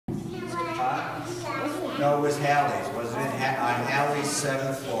No, it was Hallie's, wasn't it? On Hallie's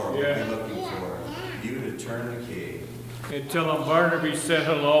 7th floor, we'll Yeah. be looking for you to turn the key. And tell him Barnaby said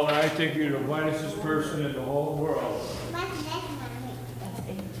hello, and I think you're the wisest person in the whole world.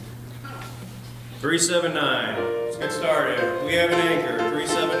 379. Let's get started. We have an anchor.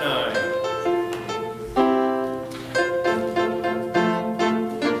 379.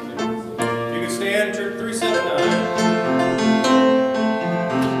 You can stand. 379.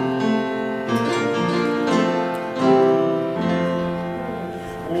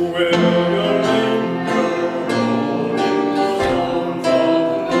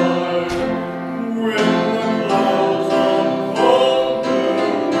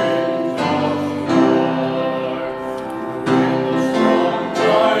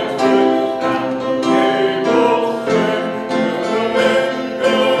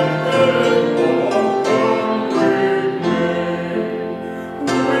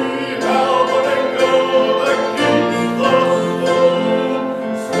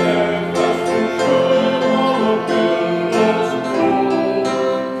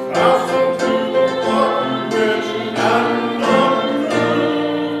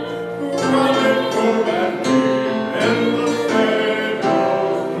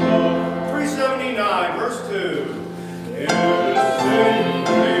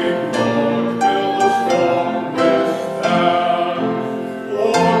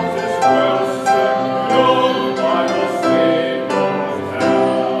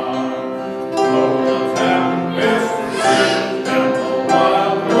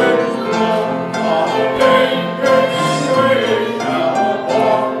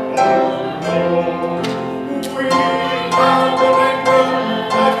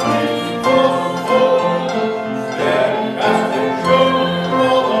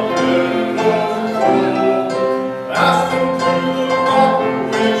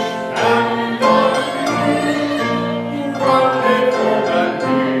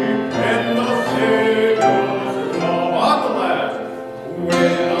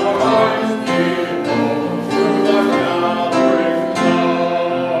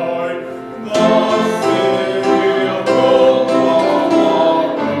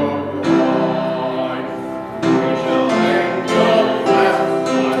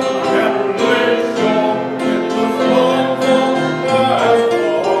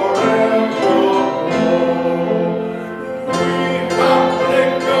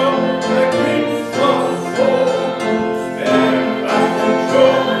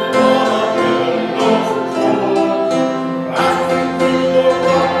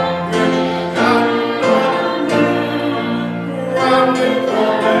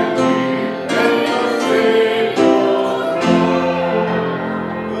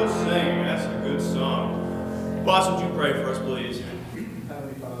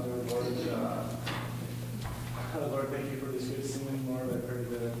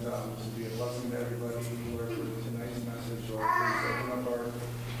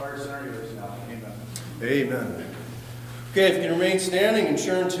 Amen. Okay, if you can remain standing and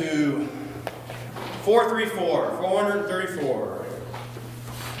turn to 434, 434.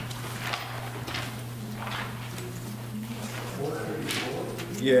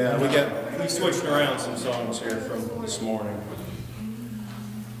 Yeah, we switched around some songs here from this morning.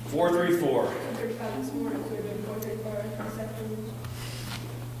 434.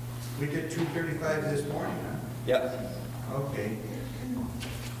 We did 235 this morning, huh? Yep. Okay.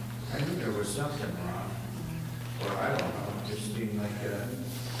 I knew there was something wrong. Or I don't know, it just seemed like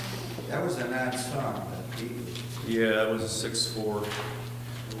that was an odd song. Yeah, that was a 6/4.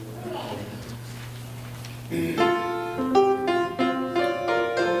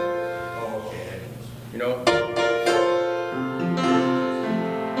 Okay. You know.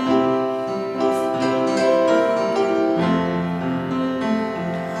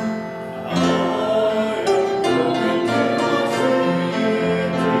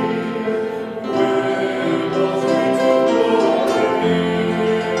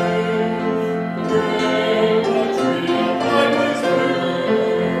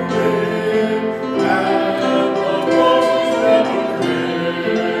 And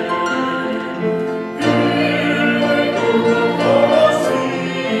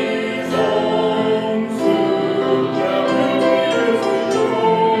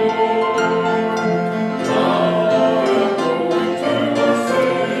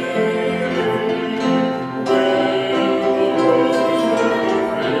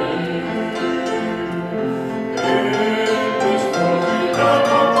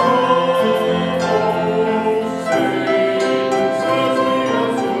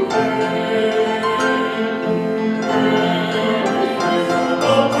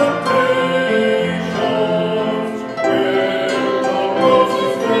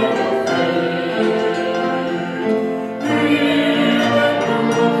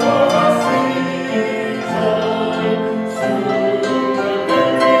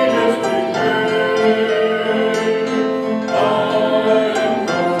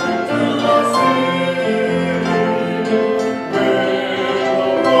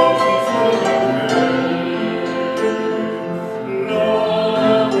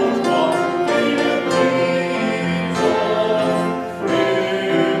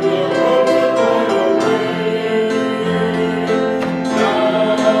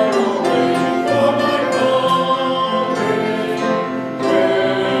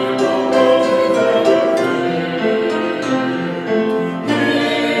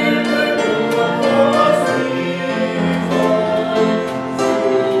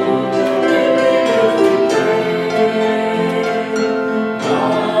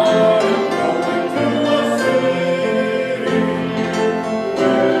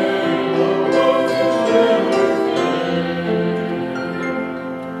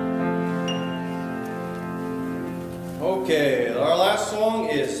song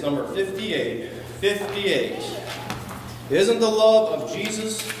is number 58. 58. Isn't the love of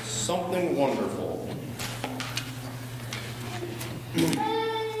Jesus something wonderful?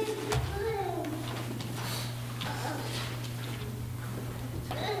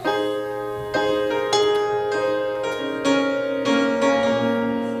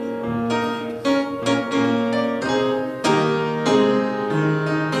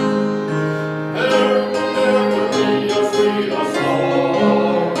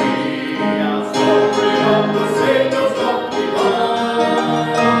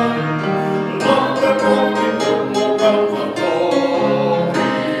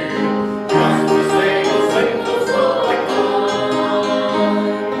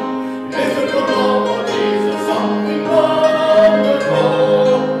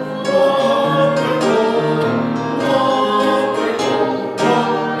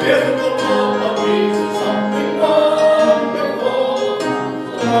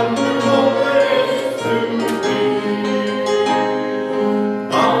 Wonderful.